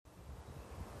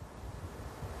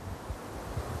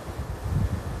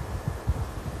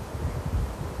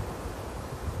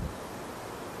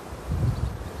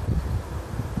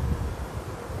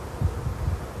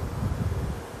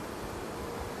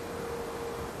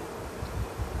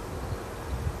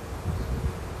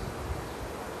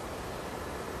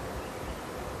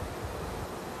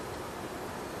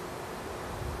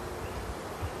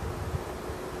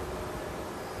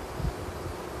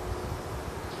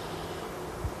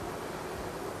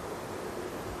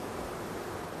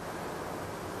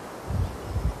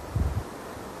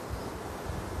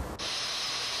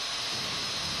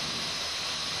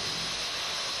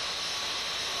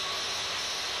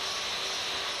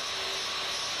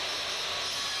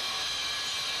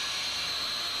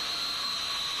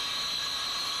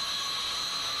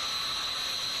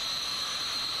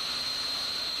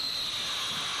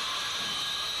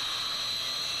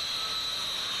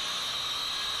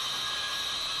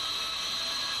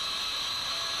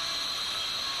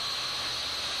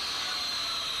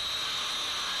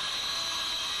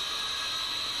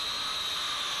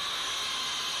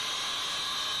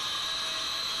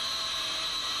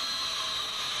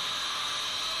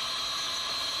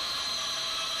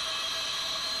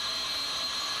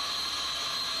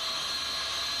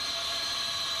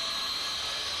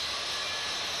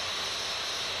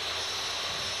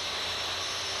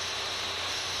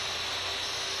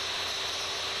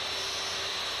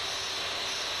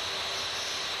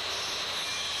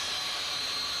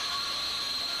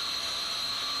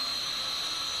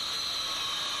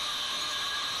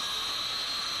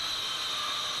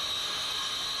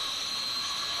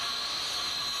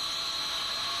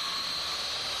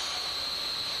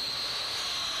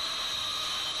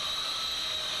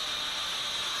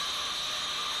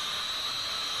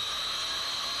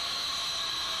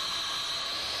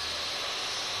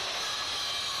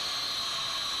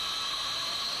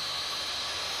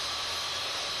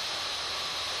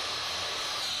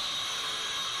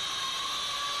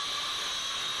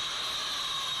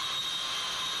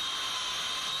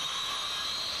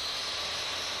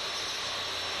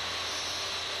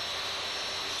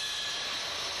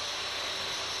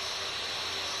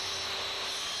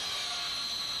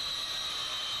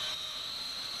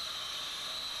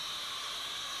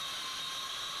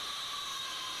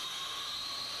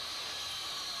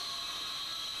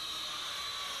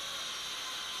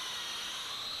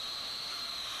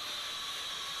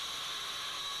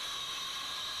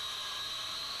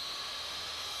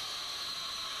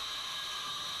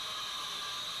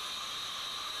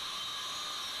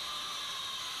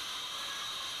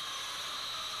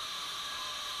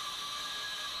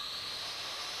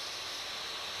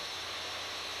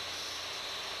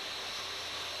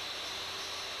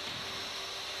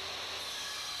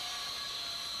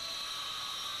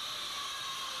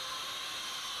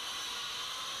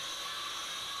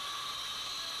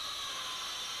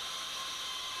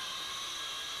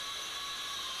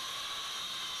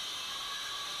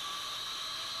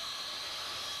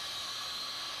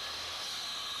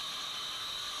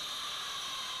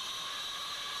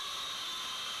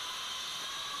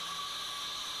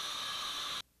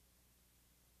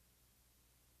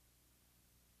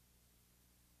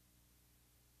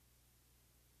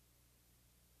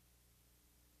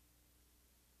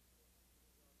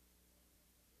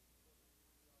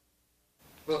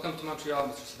Welcome to Montreal,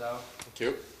 Mr. Sadao. Thank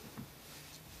you.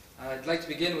 I'd like to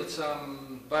begin with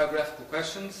some biographical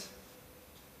questions.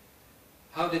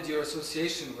 How did your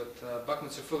association with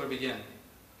Buckminster Fuller begin?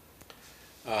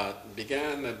 It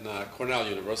began at Cornell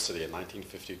University in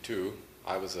 1952.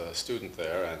 I was a student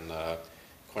there, and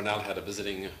Cornell had a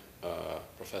visiting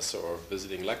professor or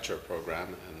visiting lecturer program,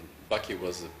 and Bucky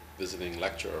was a visiting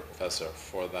lecturer or professor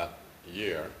for that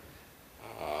year.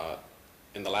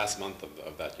 In the last month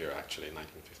of that year, actually,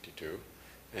 1952,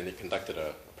 and he conducted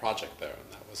a project there,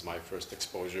 and that was my first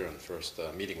exposure and first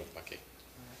meeting with Bucky.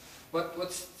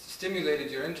 What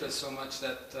stimulated your interest so much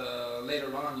that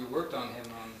later on you worked on him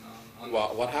on Well,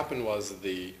 what happened was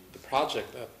the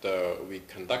project that we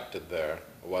conducted there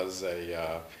was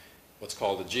what's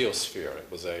called a geosphere. It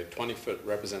was a 20-foot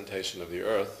representation of the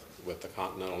Earth with the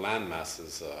continental land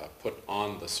masses put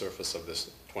on the surface of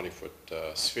this 20-foot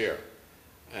sphere.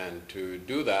 And to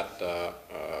do that,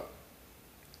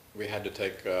 we had to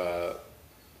take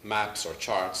maps or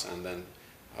charts and then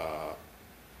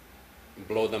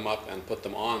blow them up and put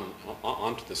them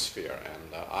onto the sphere.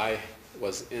 And I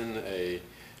was in a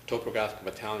topographic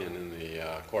battalion in the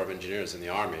Corps of Engineers in the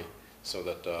Army, so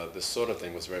that this sort of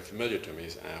thing was very familiar to me,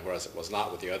 whereas it was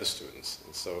not with the other students.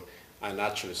 And so I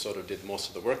naturally sort of did most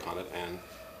of the work on it. And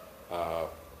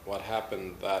what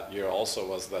happened that year also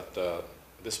was that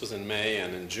this was in May,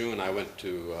 and in June I went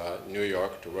to New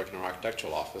York to work in an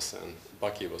architectural office, and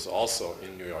Bucky was also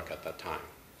in New York at that time.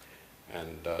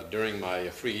 And during my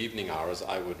free evening hours,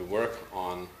 I would work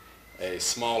on a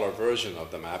smaller version of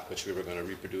the map, which we were going to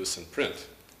reproduce in print.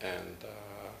 And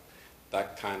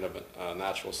that kind of a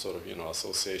natural sort of,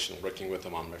 association, working with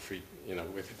him on my free,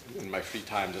 in my free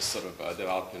time, just sort of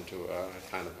developed into a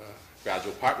kind of a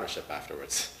gradual partnership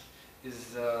afterwards.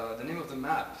 Is the name of the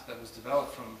map that was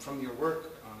developed from your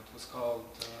work on it was called?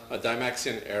 A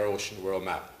Dymaxion Air Ocean World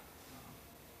Map.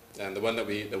 And the one that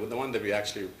we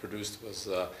actually produced was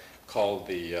called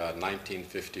the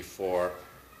 1954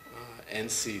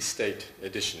 NC State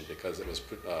Edition, because it was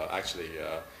actually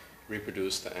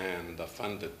reproduced and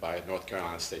funded by North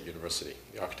Carolina State University,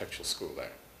 the architectural school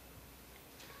there.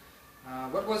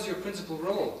 What was your principal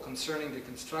role concerning the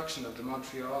construction of the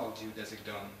Montreal geodesic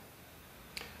dome?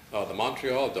 The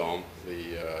Montreal Dome,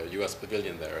 the U.S.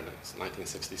 Pavilion there in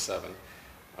 1967,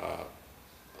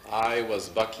 I was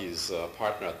Bucky's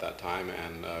partner at that time,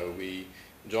 and we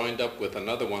joined up with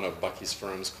another one of Bucky's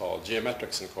firms called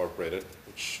Geometrics Incorporated,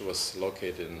 which was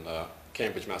located in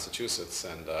Cambridge, Massachusetts,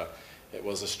 and it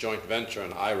was this joint venture,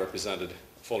 and I represented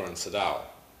Fuller and Sadao,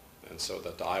 and so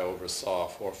that I oversaw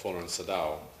for Fuller and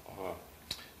Sadao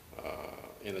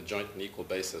in a joint and equal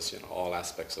basis, all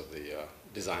aspects of the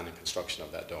design and construction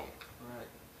of that dome. Right.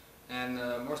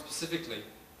 And more specifically,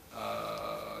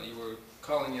 you were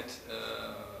calling it,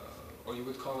 or you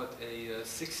would call it a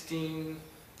 16...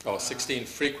 16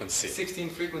 frequency. 16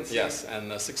 frequency. Yes,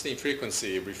 and 16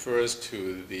 frequency refers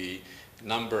to the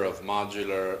number of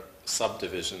modular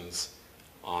subdivisions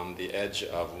on the edge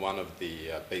of one of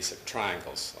the basic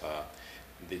triangles.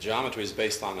 The geometry is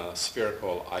based on a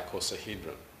spherical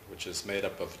icosahedron, which is made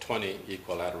up of 20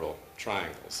 equilateral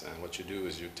triangles. And what you do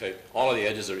is you take, all of the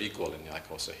edges are equal in the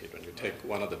icosahedron. You take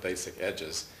one of the basic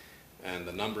edges, and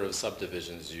the number of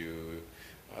subdivisions you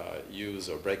use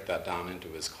or break that down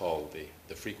into is called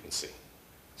the frequency.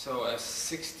 So a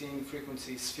 16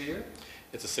 frequency sphere?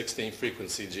 It's a 16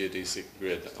 frequency geodesic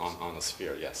grid on a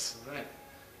sphere, yes. Right.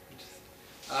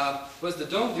 Was the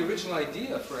dome the original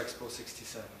idea for Expo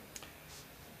 67?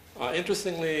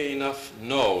 Interestingly enough,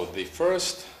 no. The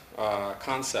first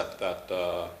concept that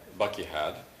Bucky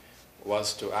had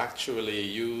was to actually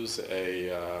use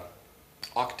a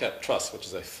octet truss, which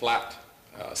is a flat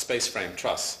space frame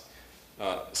truss,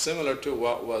 similar to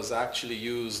what was actually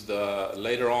used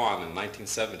later on in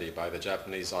 1970 by the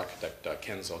Japanese architect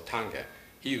Kenzo Tange.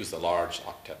 He used a large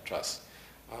octet truss.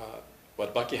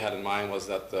 What Bucky had in mind was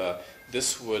that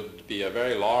this would be a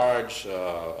very large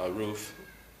roof,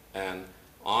 and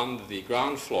on the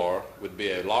ground floor would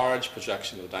be a large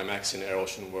projection of the Dymaxion Air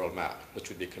Ocean World Map, which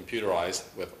would be computerized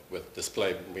with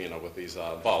display, with these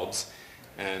bulbs.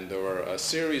 And there were a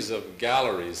series of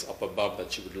galleries up above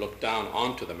that you would look down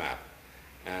onto the map.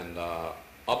 And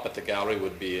up at the gallery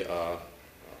would be a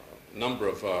number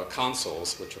of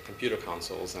consoles, which are computer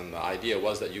consoles, and the idea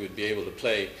was that you would be able to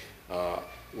play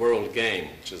world game,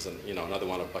 which is another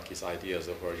one of Bucky's ideas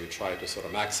of where you try to sort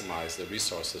of maximize the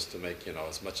resources to make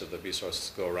as much of the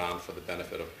resources go around for the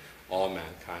benefit of all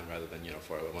mankind rather than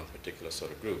for one particular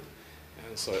sort of group.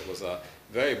 And so it was a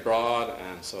very broad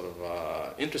and sort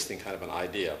of interesting kind of an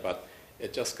idea, but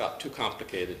it just got too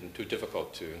complicated and too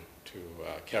difficult to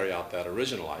carry out that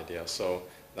original idea. So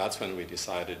that's when we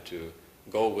decided to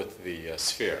go with the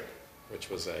sphere, which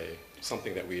was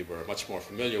something that we were much more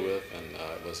familiar with, and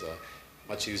it was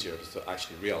much easier to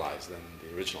actually realize than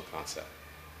the original concept.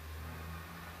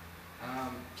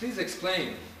 Please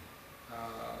explain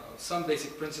some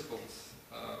basic principles.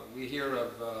 We hear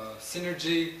of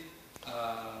synergy,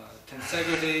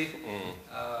 tensegrity,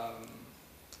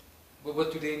 but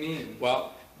what do they mean?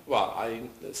 Well,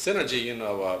 synergy, you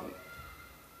know,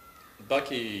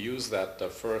 Bucky used that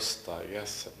first, I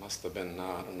guess it must have been,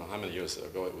 I don't know how many years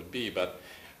ago it would be, but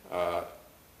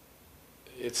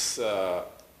it's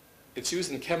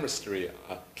used in chemistry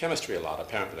a lot,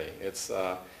 apparently. It's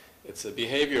a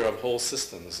behavior of whole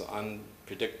systems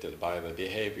unpredicted by the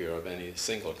behavior of any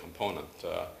single component.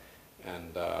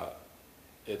 And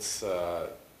it's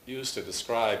used to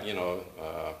describe, you know,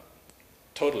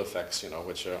 total effects, you know,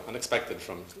 which are unexpected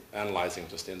from analyzing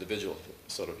just individual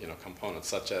sort of, you know, components,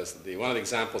 such as one of the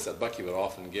examples that Bucky would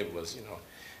often give was, you know,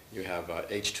 you have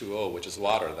H2O, which is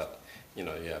water, that, you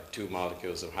know, you have two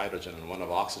molecules of hydrogen and one of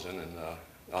oxygen, and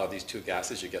out of these two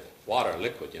gases you get water,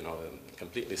 liquid, you know, and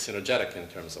completely synergetic in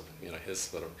terms of, you know, his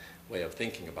sort of way of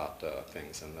thinking about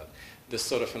things. And this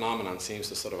sort of phenomenon seems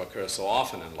to sort of occur so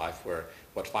often in life, where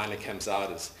what finally comes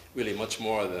out is really much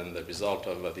more than the result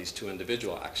of these two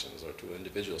individual actions or two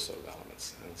individual sort of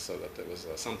elements. And so that it was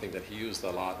something that he used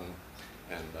a lot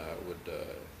and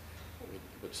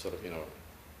would sort of, you know,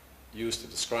 use to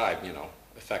describe, you know,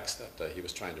 effects that he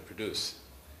was trying to produce.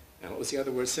 And what was the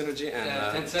other word? Synergy and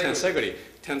tensegrity.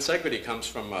 Tensegrity comes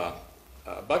from,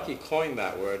 Bucky coined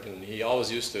that word, and he always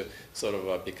used to sort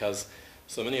of, because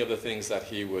so many of the things that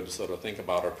he would sort of think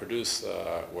about or produce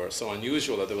were so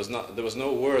unusual that there was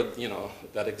no word, you know,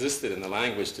 that existed in the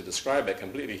language to describe it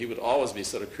completely. He would always be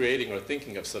sort of creating or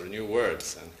thinking of sort of new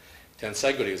words. And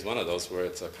tensegrity is one of those, where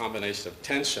it's a combination of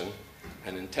tension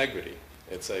and integrity.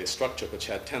 It's a structure which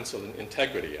had tensile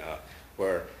integrity,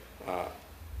 where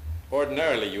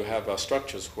ordinarily you have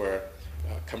structures where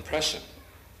compression,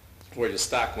 where you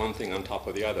stack one thing on top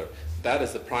of the other, that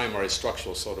is the primary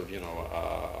structural sort of, you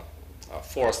know,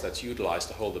 force that's utilized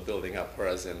to hold the building up.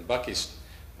 Whereas in Bucky's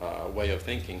way of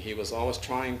thinking, he was always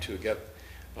trying to get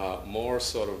more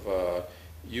sort of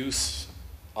use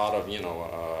out of, you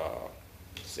know,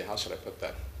 let's see, how should I put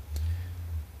that?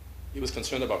 He was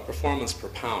concerned about performance per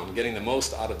pound, getting the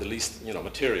most out of the least, you know,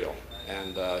 material.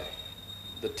 And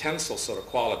the tensile sort of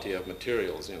quality of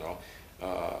materials, you know,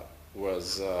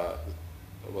 was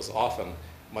often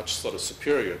much sort of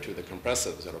superior to the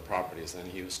compressive sort of properties, and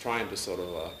he was trying to sort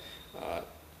of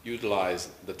utilize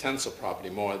the tensile property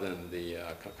more than the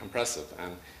compressive.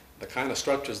 And the kind of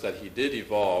structures that he did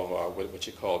evolve, which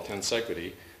he called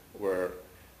tensegrity, were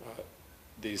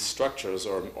these structures,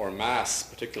 or mass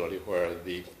particularly, where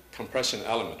the compression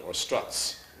element or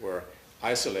struts were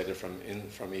isolated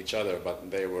from each other, but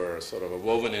they were sort of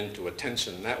woven into a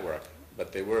tension network,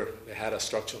 but they had a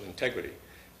structural integrity.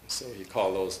 So he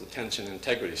called those the tension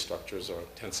integrity structures or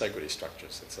tensegrity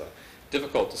structures. It's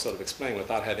difficult to sort of explain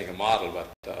without having a model, but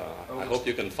I hope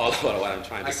you can follow what I'm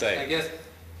trying to say. I guess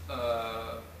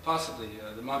possibly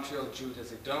the Montreal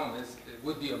geodesic dome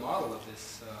would be a model of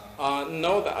this.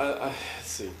 No, let's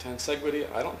see, tensegrity.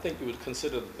 I don't think you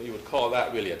would call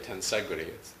that really a tensegrity.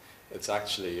 It's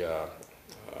actually.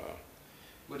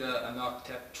 Would an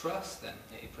octet truss then,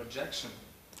 a projection?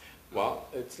 Well,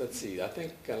 let's see. I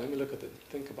think let me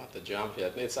think about the geometry.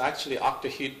 It's actually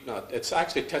it's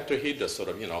actually tetrahedral, sort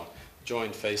of, you know,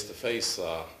 joined face to face.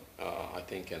 I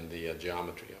think in the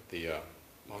geometry of the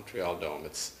Montreal dome,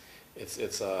 it's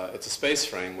a space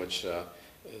frame which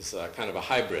is kind of a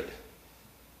hybrid,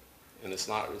 and it's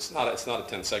not a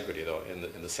tensegrity though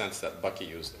in the sense that Bucky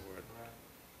used the word. Right.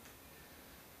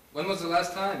 When was the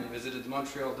last time you visited the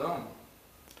Montreal dome?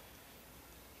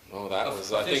 Oh, that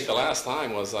was, I think the last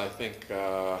time was, I think,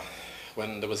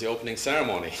 when there was the opening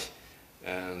ceremony,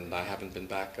 and I haven't been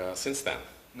back since then.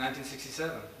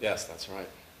 1967? Yes, that's right.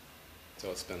 So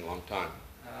it's been a long time.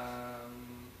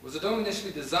 Was the dome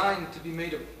initially designed to be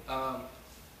made of, I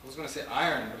was going to say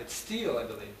iron, but it's steel, I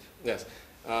believe? Yes.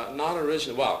 Not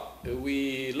originally. Well,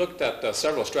 we looked at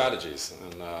several strategies,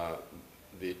 and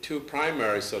the two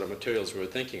primary sort of materials we were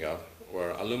thinking of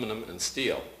were aluminum and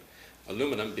steel.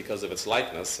 Aluminum because of its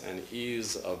lightness and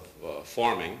ease of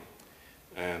forming,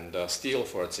 and steel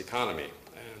for its economy.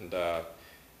 And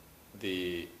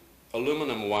the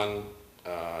aluminum one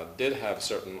did have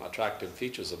certain attractive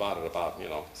features about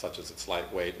it, such as its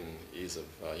lightweight and ease of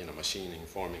machining,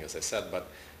 forming, as I said. But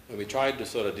when we tried to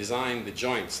sort of design the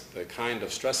joints, the kind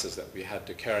of stresses that we had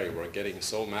to carry were getting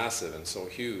so massive and so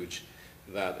huge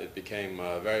that it became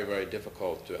very, very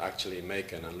difficult to actually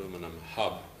make an aluminum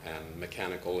hub and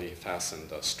mechanically fastened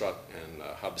strut and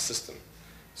hub system.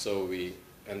 So we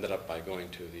ended up by going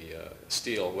to the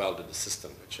steel welded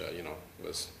system, which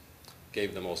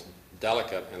gave the most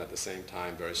delicate and at the same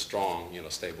time very strong,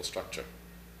 stable structure.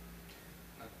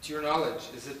 To your knowledge,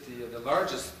 is it the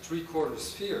largest three-quarter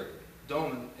sphere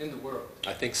dome in the world?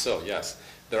 I think so, yes.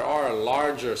 There are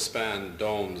larger span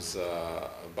domes,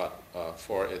 but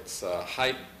for its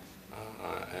height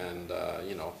and, I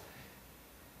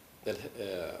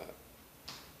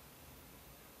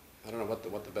don't know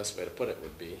what the best way to put it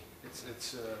would be.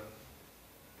 It's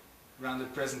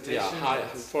rounded presentation. Yeah,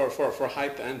 for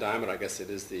height and diameter, I guess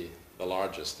it is the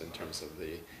largest in terms of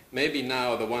the. Maybe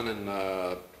now the one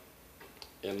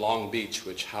in Long Beach,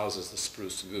 which houses the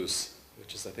Spruce Goose,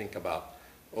 which is I think about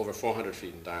over 400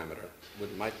 feet in diameter,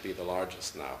 might be the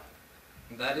largest now.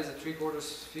 And that is a three-quarter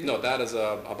sphere? No, that is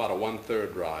about a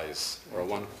 1/3 rise or a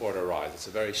 1/4 rise. It's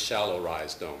a very shallow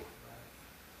rise dome.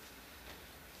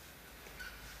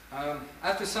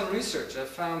 After some research, I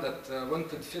found that one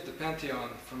could fit the Pantheon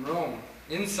from Rome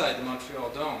inside the Montreal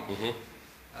dome. Mm-hmm.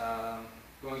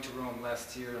 Going to Rome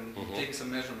last year and taking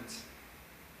some measurements.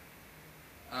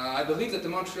 I believe that the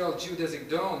Montreal geodesic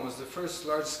dome was the first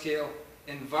large-scale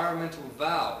environmental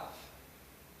valve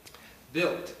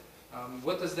built.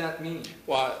 What does that mean?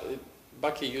 Well,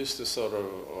 Bucky used to sort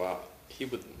of,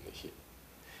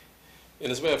 in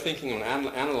his way of thinking and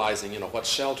analyzing, what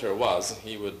shelter was,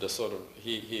 he would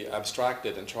he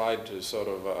abstracted and tried to sort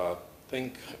of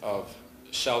think of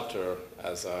shelter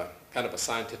as a kind of a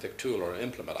scientific tool or an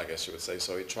implement, I guess you would say.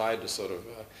 So he tried to sort of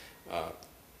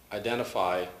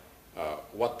identify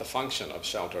what the function of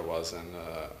shelter was, and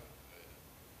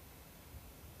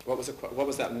what was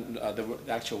that?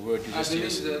 The actual word you just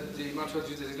used? I believe the Montreal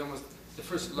geodesic dome was the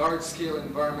first large-scale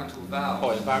environmental valve.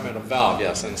 Oh, environmental valve,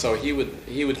 yes. And so he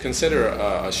would consider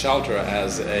a shelter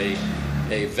as a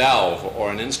valve or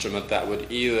an instrument that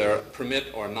would either permit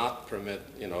or not permit,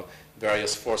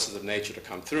 various forces of nature to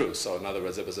come through. So in other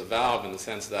words, it was a valve in the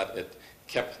sense that it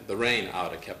kept the rain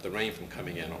out, it kept the rain from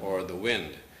coming in, or the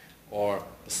wind, or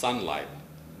the sunlight.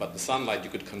 But the sunlight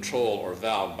you could control or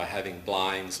valve by having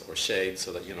blinds or shades,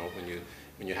 so that when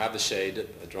you have the shade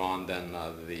drawn, then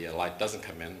the light doesn't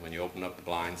come in. When you open up the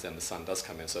blinds, then the sun does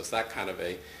come in. So it's that kind of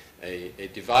a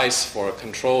device for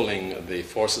controlling the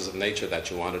forces of nature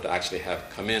that you wanted to actually have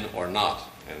come in or not.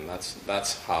 And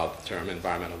that's how the term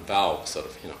environmental valve sort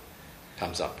of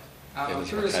comes up. I'm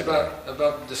curious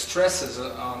about the stresses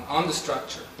on the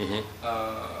structure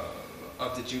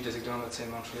of the geodesic dome, let's say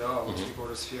in Montreal, which is the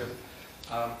border sphere.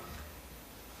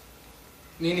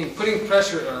 Meaning putting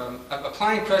pressure,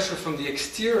 applying pressure from the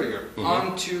exterior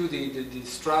onto the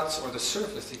struts or the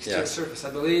surface, the exterior surface. I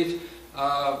believe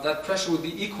that pressure would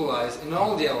be equalized in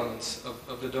all the elements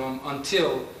of the dome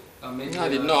until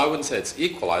maybe... No, I wouldn't say it's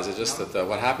equalized. It's just that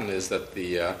what happened is that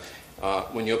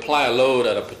when you apply a load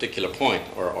at a particular point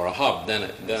or a hub,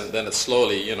 then it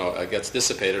slowly gets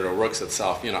dissipated or works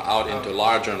itself out into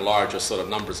larger and larger sort of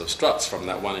numbers of struts from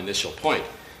that one initial point.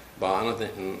 But I don't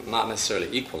think, not necessarily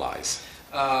equalize.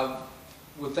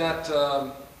 Would that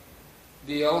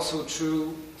be also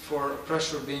true for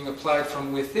pressure being applied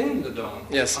from within the dome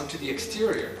onto the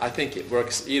exterior? I think it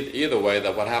works either way.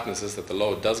 That what happens is that the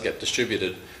load does get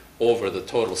distributed over the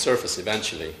total surface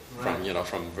eventually,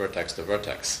 from vertex to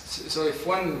vertex. So if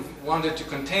one wanted to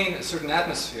contain a certain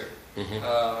atmosphere,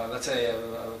 let's say a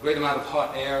great amount of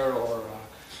hot air or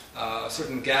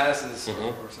certain gases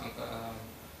or something,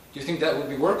 do you think that would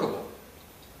be workable?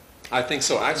 I think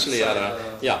so. Actually, at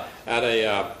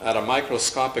a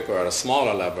microscopic or at a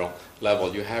smaller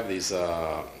level, you have these.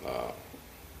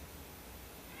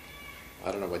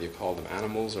 I don't know whether you call them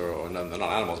animals or no, they're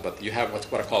not animals, but you have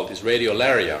what I call these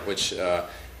radiolaria, which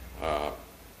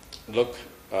look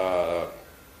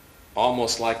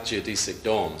almost like geodesic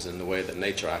domes in the way that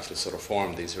nature actually sort of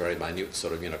formed these very minute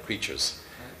sort of creatures,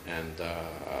 and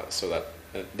so that.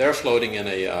 They're floating in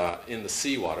the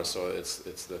seawater, so it's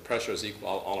the pressure is equal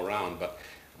all around. But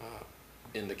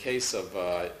in the case of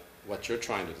what you're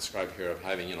trying to describe here, of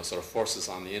having sort of forces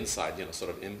on the inside,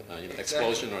 sort of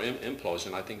explosion or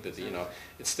implosion, I think that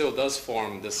it still does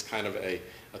form this kind of a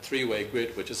three-way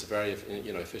grid, which is a very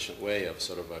efficient way of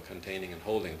sort of containing and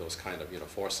holding those kind of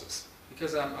forces.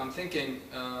 Because I'm thinking,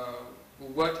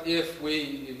 what if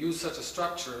we use such a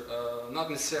structure, not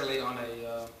necessarily on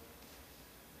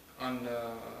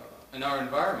in our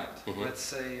environment? Let's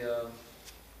say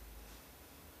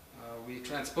we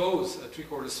transpose a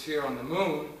three-quarter sphere on the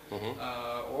moon,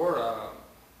 or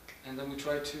and then we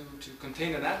try to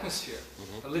contain an atmosphere,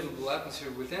 a livable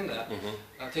atmosphere within that,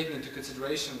 taking into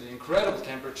consideration the incredible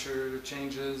temperature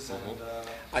changes. And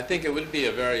I think it would be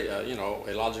a very,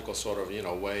 a logical sort of,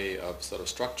 way of sort of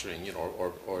structuring,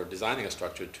 or designing a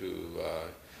structure to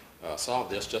solve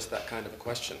this, just that kind of a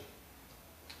question.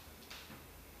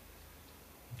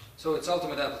 So its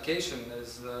ultimate application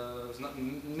is not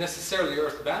necessarily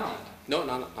earthbound. No,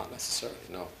 not necessarily.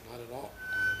 No, not at all.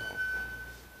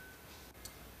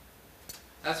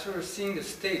 After seeing the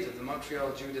state of the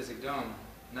Montreal geodesic dome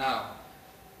now,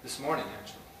 this morning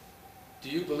actually,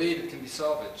 do you believe it can be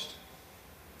salvaged?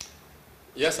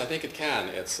 Yes, I think it can.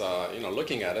 It's,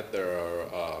 looking at it, there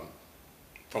are,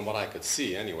 from what I could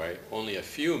see anyway, only a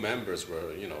few members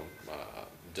were,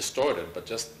 distorted, but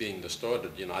just being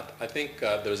distorted, I think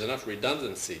there's enough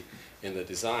redundancy in the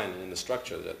design and in the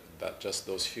structure that just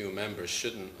those few members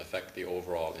shouldn't affect the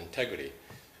overall integrity.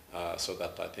 So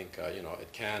that I think,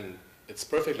 it's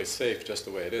perfectly safe just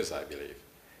the way it is, I believe.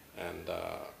 And,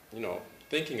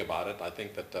 thinking about it, I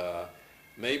think that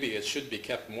maybe it should be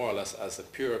kept more or less as a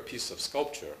pure piece of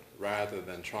sculpture rather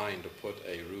than trying to put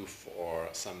a roof or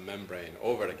some membrane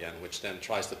over it again, which then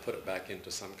tries to put it back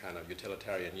into some kind of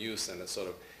utilitarian use, and it sort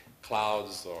of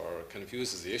clouds or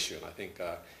confuses the issue. And I think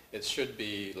it should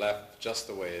be left just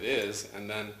the way it is, and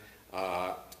then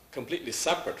completely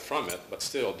separate from it, but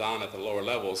still down at the lower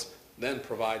levels, then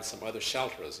provide some other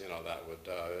shelters, that would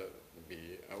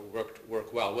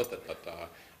work well with it. But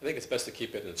I think it's best to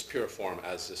keep it in its pure form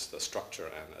as just a structure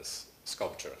and as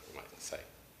sculpture, you might say.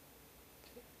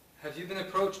 Have you been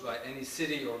approached by any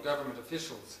city or government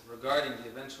officials regarding the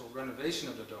eventual renovation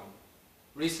of the dome,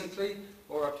 recently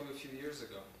or up to a few years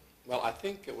ago? Well, I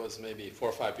think it was maybe 4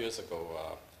 or 5 years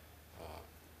ago.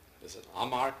 Is it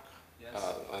Amark?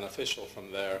 Yes. An official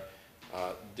from there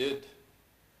did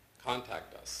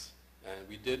contact us, and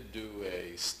we did do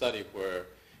a study where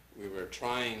we were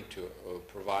trying to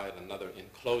provide another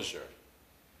enclosure,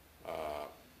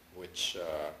 which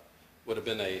would have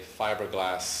been a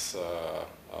fiberglass,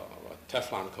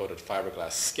 Teflon-coated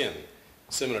fiberglass skin,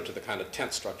 similar to the kind of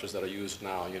tent structures that are used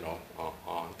now,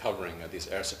 on covering these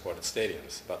air-supported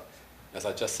stadiums. But as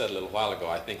I just said a little while ago,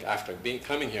 I think after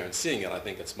coming here and seeing it, I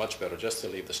think it's much better just to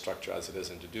leave the structure as it is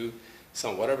and to do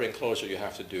whatever enclosure you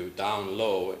have to do down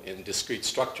low in discrete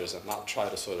structures, and not try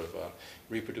to sort of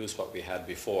reproduce what we had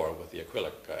before with the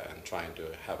acrylic and trying to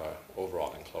have an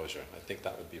overall enclosure. I think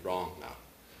that would be wrong now.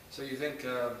 So you think,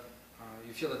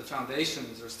 you feel that the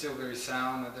foundations are still very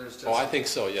sound, that there's just... Oh, I think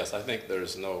so, yes. I think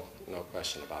there's no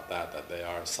question about that they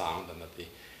are sound, and that the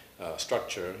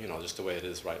structure, just the way it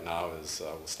is right now,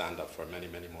 will stand up for many,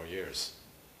 many more years.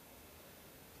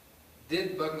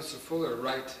 Did Buckminster Fuller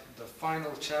write the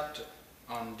final chapter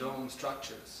on dome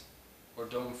structures or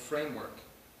dome framework?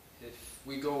 If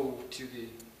we go to the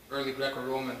early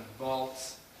Greco-Roman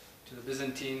vaults, to the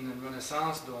Byzantine and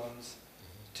Renaissance domes,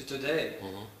 to today,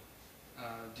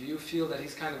 do you feel that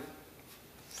he's kind of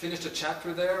finished a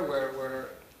chapter there where...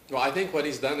 Well, I think what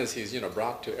he's done is he's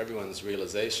brought to everyone's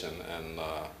realization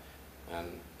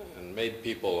and made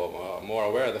people more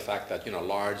aware of the fact that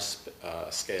large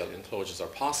scale enclosures are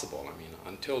possible. I mean,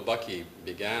 until Bucky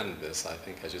began this, I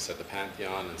think, as you said, the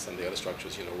Pantheon and some of the other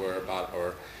structures, were about,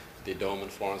 or the dome in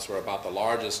Florence, were about the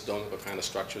largest domical kind of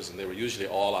structures, and they were usually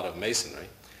all out of masonry.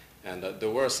 And there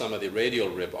were some of the radial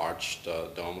rib arched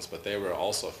domes, but they were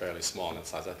also fairly small in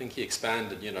size. I think he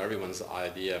expanded, everyone's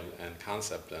idea and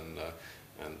concept, and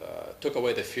took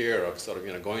away the fear of sort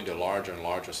of, going to larger and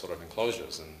larger sort of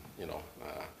enclosures. And,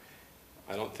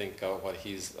 I don't think what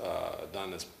he's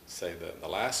done is say the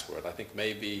last word. I think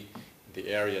maybe the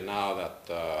area now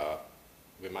that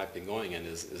we might be going in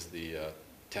is the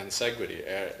tensegrity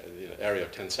area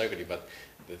of tensegrity, but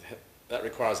that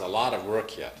requires a lot of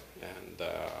work yet. And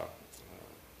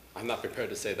I'm not prepared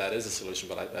to say that is a solution,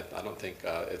 but I don't think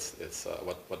it's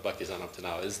what Bucky's done up to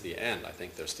now is the end. I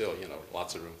think there's still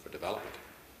lots of room for development.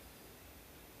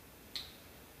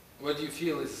 What do you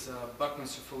feel is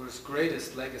Buckminster Fuller's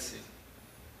greatest legacy?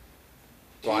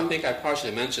 Well, I think I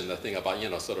partially mentioned the thing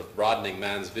about, sort of broadening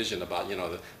man's vision about,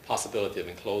 the possibility of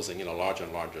enclosing, larger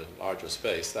and larger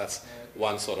space. That's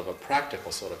one sort of a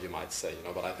practical sort of, you might say,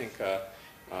 but I think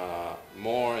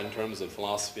more in terms of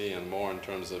philosophy and more in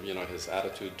terms of, his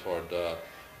attitude toward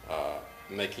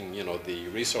making, the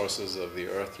resources of the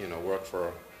earth, work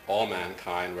for all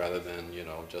mankind rather than,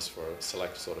 just for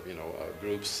select sort of,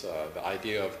 groups. The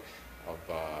idea of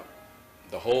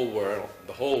the whole world,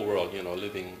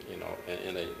 living,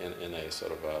 in a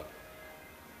sort of a,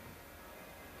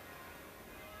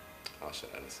 how should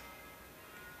I say?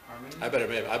 harmony. I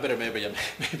better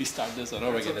maybe start this one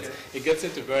over again. Okay. It gets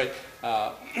into very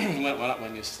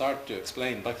when you start to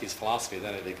explain Bucky's philosophy,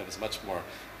 then it becomes much more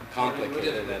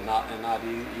complicated and not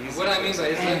easy. What I mean by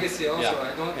his legacy also,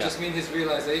 Yeah. I don't Yeah. just mean his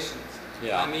realizations.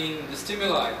 Yeah. I mean the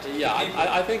stimuli. Yeah, the people.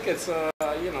 I think it's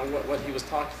what he was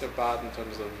talking about in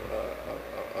terms of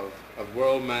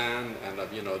world man and of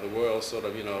the world sort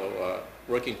of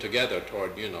working together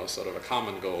toward sort of a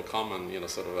common goal, common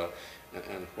sort of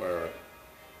and where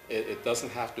it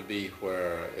doesn't have to be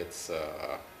where it's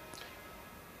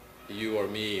you or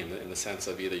me in the sense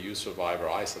of either you survive or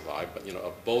I survive, but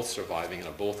of both surviving and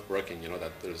of both working.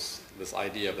 That there's this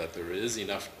idea that there is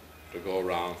enough to go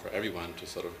around for everyone to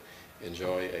sort of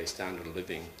enjoy a standard of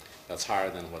living that's higher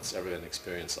than what's ever been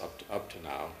experienced up to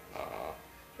now.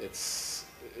 It's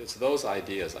those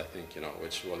ideas, I think,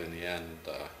 which will in the end,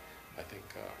 I think,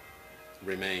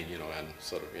 remain, and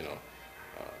sort of,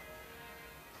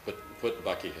 put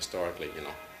Bucky historically,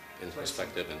 in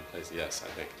perspective and place. Yes, I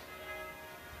think.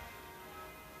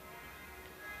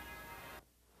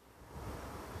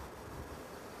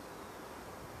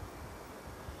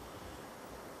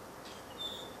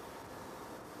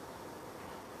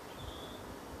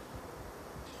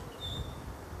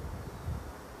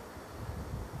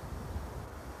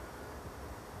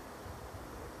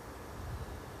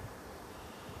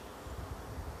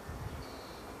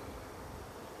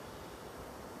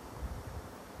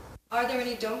 Are there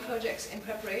any dome projects in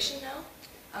preparation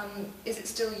now? Is it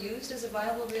still used as a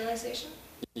viable realization?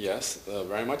 Yes,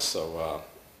 very much so.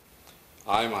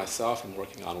 I myself am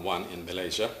working on one in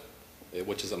Malaysia,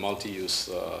 which is a multi-use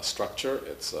structure.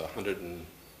 It's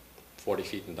 140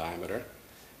 feet in diameter,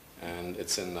 and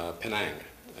it's in Penang.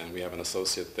 And we have an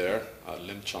associate there,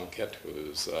 Lim Chong Kit,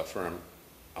 who's firm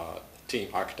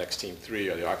Architects Team 3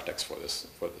 are the architects for this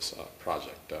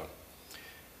project.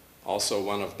 Also,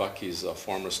 one of Bucky's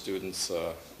former students,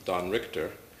 Don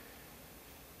Richter,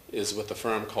 is with a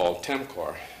firm called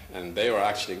Temcor, and they are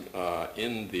actually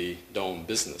in the dome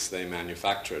business. They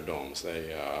manufacture domes.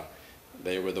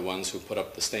 They were the ones who put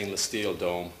up the stainless steel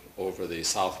dome over the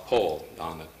South Pole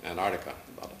down in Antarctica,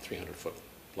 about a 300-foot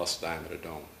plus diameter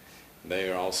dome. They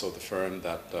are also the firm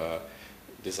that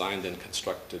designed and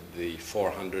constructed the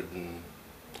 400 and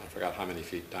I forgot how many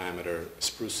feet diameter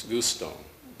spruce goose dome,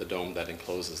 the dome that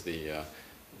encloses the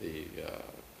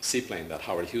seaplane that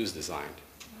Howard Hughes designed.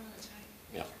 Oh, that's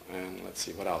right. Yeah, and let's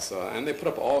see what else. And they put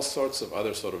up all sorts of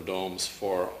other sort of domes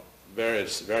for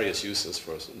various uses,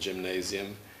 for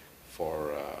gymnasium,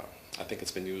 for I think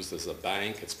it's been used as a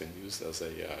bank, it's been used as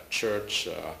a church.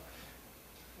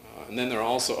 And then there are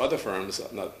also other firms.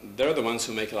 They're the ones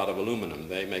who make a lot of aluminum.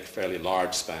 They make fairly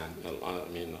large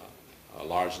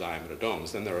large diameter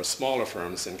domes. Then there are smaller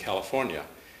firms in California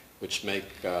which make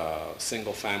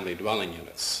single-family dwelling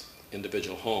units,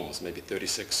 individual homes, maybe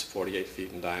 36, 48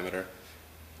 feet in diameter.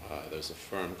 There's a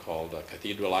firm called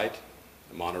Cathedralite,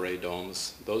 Monterey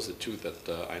Domes. Those are two that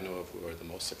I know of who are the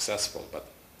most successful, but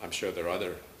I'm sure there are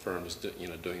other firms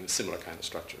doing similar kind of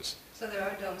structures. So there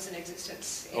are domes in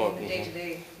existence in the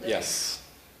day-to-day living. Yes.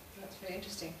 That's very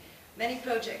interesting. Many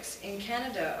projects in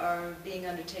Canada are being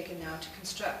undertaken now to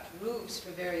construct roofs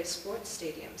for various sports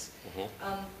stadiums.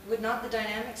 Would not the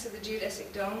dynamics of the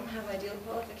geodesic dome have ideal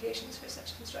qualifications for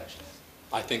such constructions?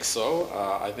 I think so.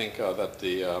 I think that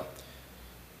the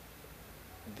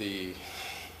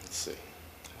let's see,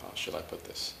 how should I put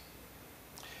this?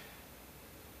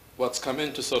 What's come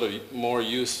into sort of more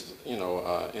use,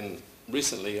 in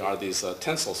recently are these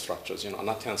tensile structures.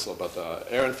 Not tensile, but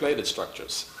air-inflated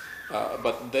structures.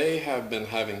 But they have been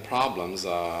having problems,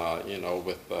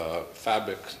 with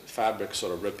fabric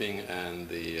sort of ripping and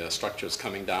the structures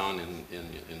coming down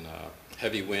in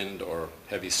heavy wind or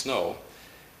heavy snow.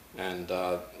 And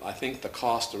I think the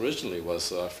cost originally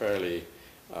was fairly,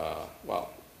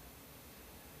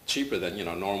 cheaper than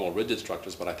normal rigid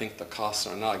structures. But I think the costs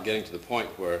are now getting to the point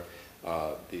where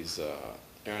these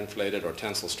air-inflated or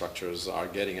tensile structures are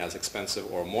getting as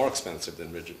expensive or more expensive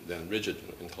than rigid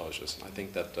enclosures. I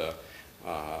think that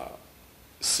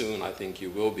soon, I think you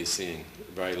will be seeing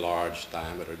very large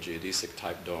diameter geodesic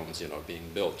type domes, being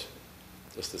built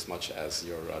just as much as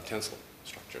your tensile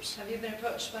structures. Have you been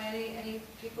approached by any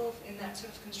people in that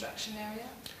sort of construction area?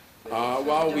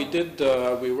 Well, we did.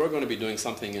 We were going to be doing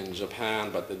something in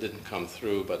Japan, but it didn't come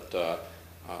through. But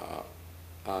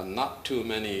not too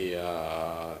many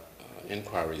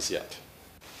inquiries yet.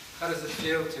 How does it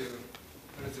feel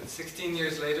to, 16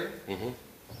 years later, to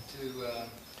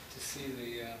see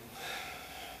the,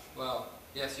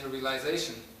 your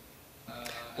realization?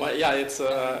 Well, yeah, it's.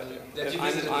 That you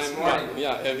visited this morning.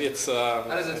 Yeah, it's. How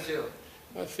does it feel?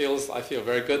 I feel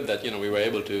very good that, we were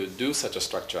able to do such a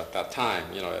structure at that time.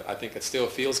 I think it still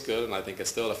feels good, and I think it's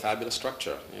still a fabulous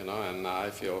structure, and I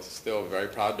feel still very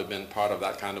proud to have been part of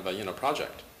that kind of a,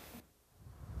 project.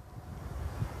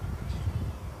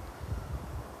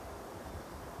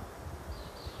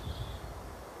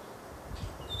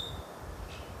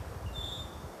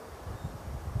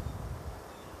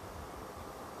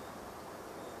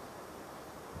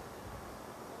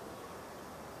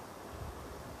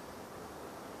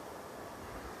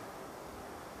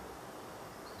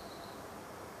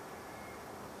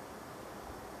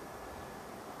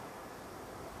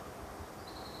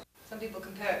 Some people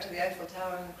compare it to the Eiffel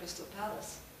Tower and the Crystal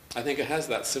Palace. I think it has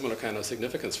that similar kind of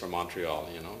significance for Montreal,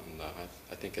 and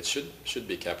I think it should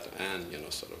be kept and,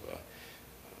 sort of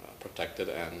protected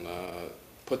and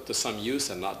put to some use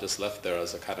and not just left there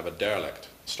as a kind of a derelict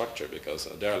structure, because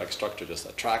a derelict structure just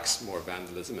attracts more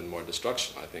vandalism and more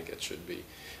destruction. I think it should be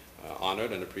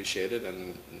honored and appreciated,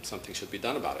 and something should be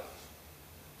done about it.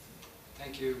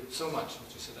 Thank you so much,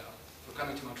 Mr. Sadao, for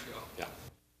coming to Montreal. Yeah.